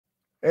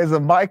Is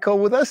Michael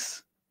with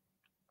us?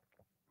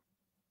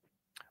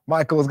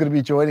 Michael is going to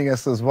be joining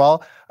us as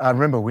well.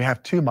 Remember, we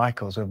have two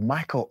Michaels. We have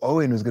Michael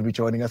Owen, who's going to be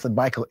joining us, and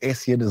Michael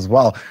Essien as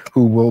well,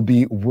 who will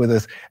be with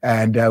us.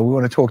 And we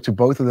want to talk to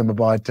both of them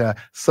about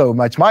so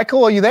much.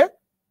 Michael, are you there?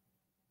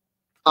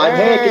 I'm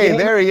here. Hey,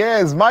 there he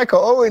is. Michael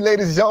Owen,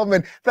 ladies and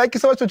gentlemen. Thank you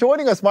so much for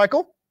joining us,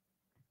 Michael.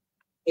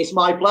 It's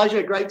my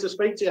pleasure. Great to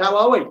speak to you. How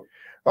are we?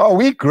 Oh,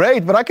 we're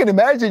great, but I can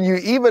imagine you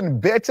even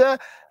better.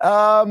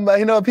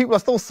 People are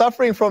still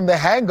suffering from the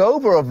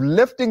hangover of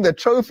lifting the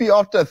trophy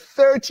after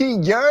 30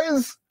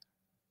 years.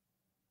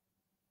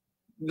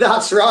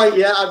 That's right.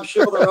 Yeah, I'm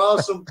sure there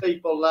are some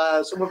people.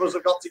 Some of us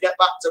have got to get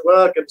back to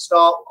work and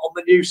start on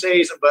the new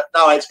season. But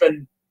no, it's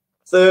been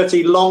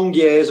 30 long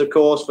years, of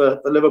course,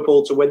 for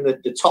Liverpool to win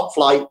the top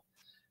flight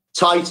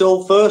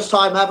title. First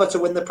time ever to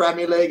win the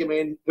Premier League. I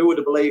mean, who would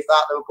have believed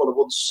that? Liverpool have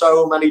won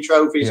so many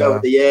trophies over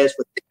the years,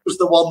 but it was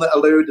the one that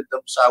eluded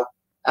them. So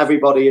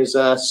everybody is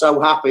so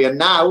happy. And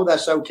now they're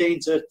so keen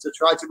to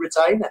try to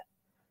retain it.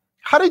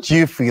 How did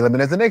you feel? I mean,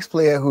 as an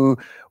ex-player who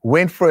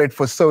went for it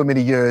for so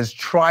many years,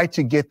 tried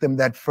to get them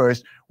that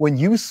first, when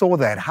you saw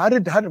that,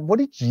 what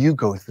did you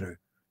go through?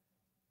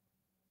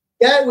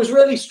 Yeah, it was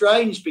really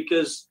strange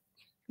because,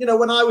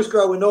 when I was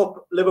growing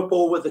up,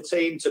 Liverpool were the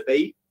team to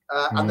beat.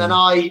 And then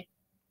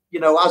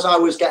as I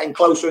was getting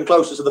closer and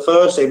closer to the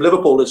first team,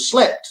 Liverpool had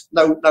slipped.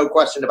 No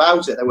question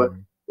about it. They were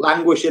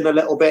languishing a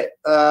little bit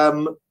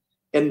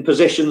in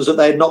positions that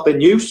they had not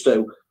been used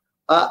to.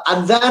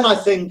 And then I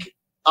think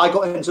I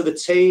got into the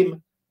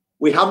team.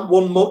 We hadn't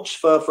won much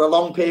for a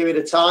long period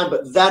of time,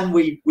 but then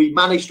we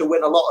managed to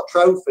win a lot of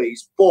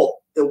trophies. But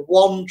the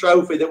one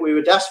trophy that we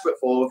were desperate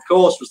for, of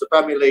course, was the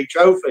Premier League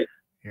trophy.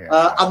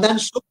 Yeah. And then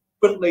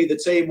subsequently, the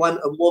team went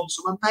and won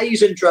some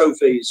amazing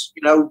trophies,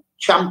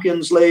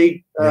 Champions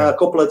League a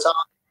couple of times,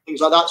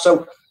 things like that.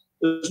 So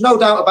there's no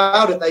doubt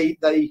about it.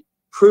 They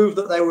proved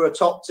that they were a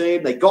top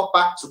team. They got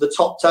back to the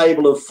top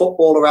table of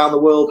football around the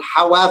world.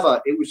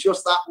 However, it was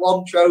just that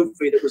one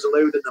trophy that was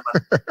eluding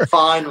them. And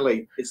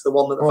finally, it's the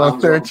one that the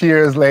fans 30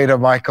 years later,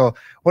 Michael,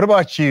 what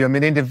about you? I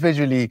mean,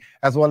 individually,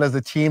 as well as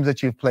the teams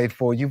that you've played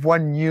for, you've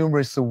won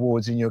numerous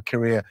awards in your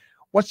career.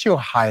 What's your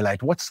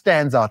highlight? What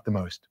stands out the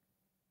most?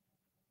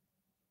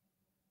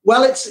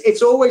 Well,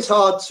 it's always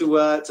hard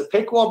to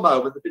pick one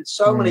moment. There've been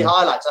so many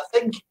highlights. I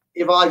think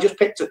if I just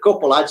picked a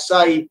couple, I'd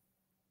say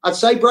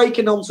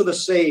breaking onto the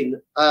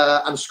scene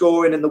and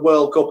scoring in the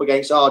World Cup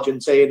against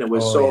Argentina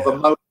was sort of a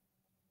moment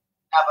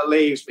that never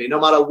leaves me. No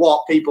matter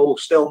what, people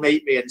still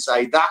meet me and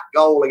say that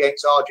goal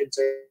against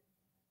Argentina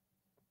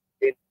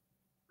in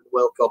the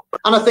World Cup.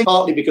 And I think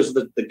partly because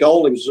of the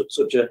goal, it was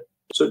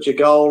such a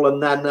goal,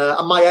 and then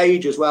and my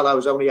age as well. I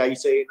was only 18 at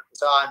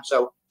the time,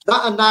 so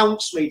that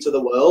announced me to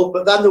the world.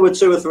 But then there were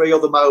 2 or 3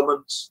 other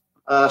moments.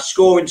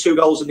 Scoring 2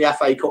 goals in the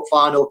FA Cup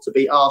final to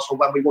beat Arsenal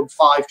when we won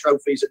 5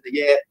 trophies in the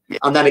year.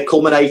 And then it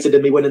culminated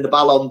in me winning the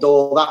Ballon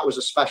d'Or. That was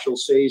a special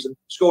season.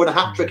 Scoring a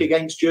hat-trick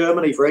against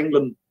Germany for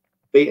England,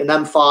 beating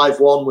them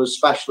 5-1 was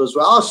special as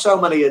well. Oh,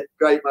 so many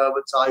great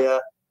moments.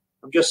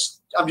 I'm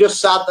just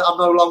sad that I'm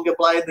no longer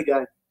playing the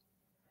game.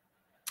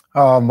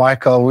 Oh,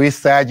 Michael, we're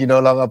sad you're no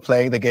longer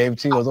playing the game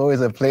too. It was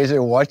always a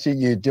pleasure watching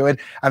you do it.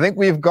 I think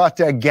we've got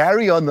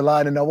Gary on the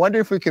line, and I wonder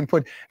if we can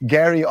put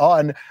Gary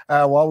on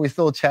while we're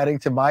still chatting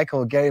to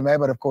Michael. Gary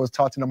Maybert, of course,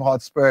 Tottenham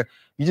Hotspur.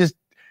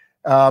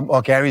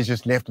 Gary's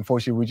just left,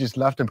 unfortunately. We just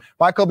left him.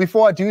 Michael,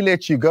 before I do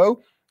let you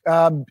go,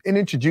 in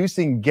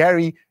introducing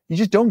Gary, you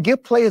just don't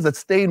get players that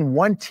stay in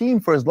one team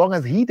for as long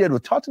as he did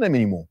with Tottenham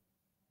anymore.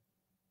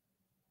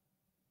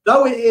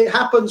 No, it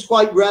happens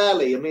quite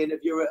rarely. I mean, if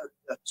you're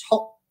a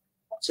top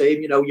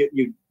team,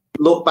 you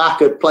look back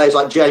at players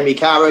like Jamie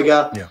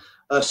Carragher,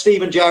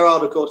 Steven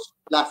Gerrard, of course,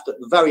 left at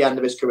the very end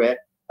of his career,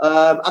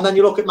 and then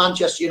you look at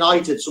Manchester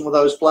United, some of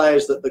those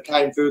players that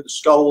came through, the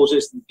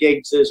Scholeses and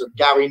Giggses and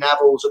Gary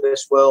Nevilles of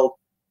this world,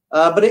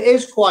 but it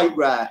is quite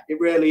rare. It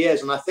really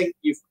is, and I think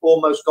you've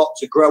almost got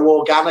to grow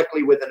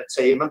organically within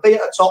a team and be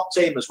at a top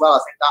team as well. I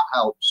think that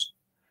helps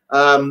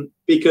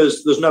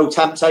because there's no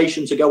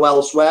temptation to go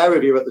elsewhere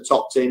if you're at the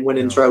top team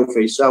winning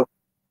trophies. So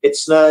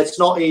it's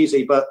not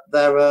easy, but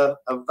they're a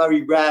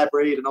very rare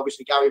breed, and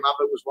obviously Gary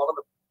Maybert was one of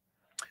them.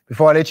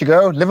 Before I let you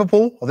go,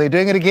 Liverpool, are they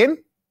doing it again?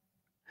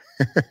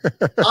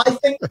 I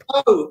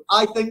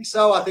think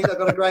so. I think they've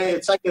got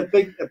take a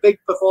big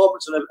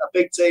performance and a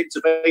big team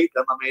to beat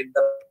them. I mean,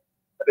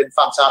 they've been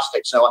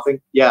fantastic. So I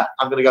think,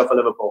 I'm going to go for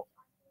Liverpool.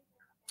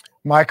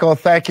 Michael,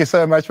 thank you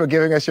so much for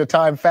giving us your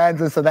time.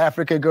 Fans in South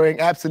Africa going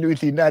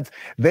absolutely nuts.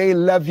 They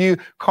love you.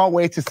 Can't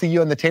wait to see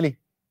you on the telly.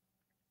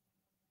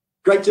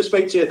 Great to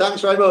speak to you.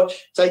 Thanks very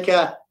much. Take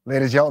care.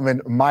 Ladies and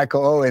gentlemen,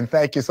 Michael Owen,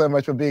 thank you so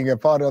much for being a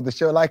part of the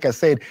show. Like I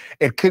said,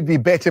 it could be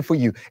better for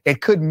you.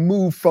 It could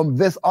move from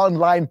this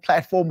online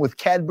platform with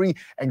Cadbury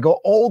and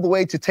go all the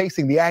way to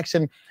tasting the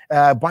action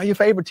by your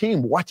favorite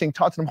team, watching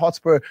Tottenham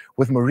Hotspur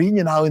with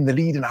Mourinho now in the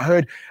lead. And I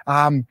heard,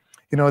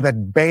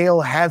 that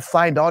Bale has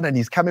signed on and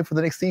he's coming for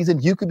the next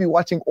season. You could be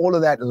watching all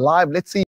of that live. Let's see.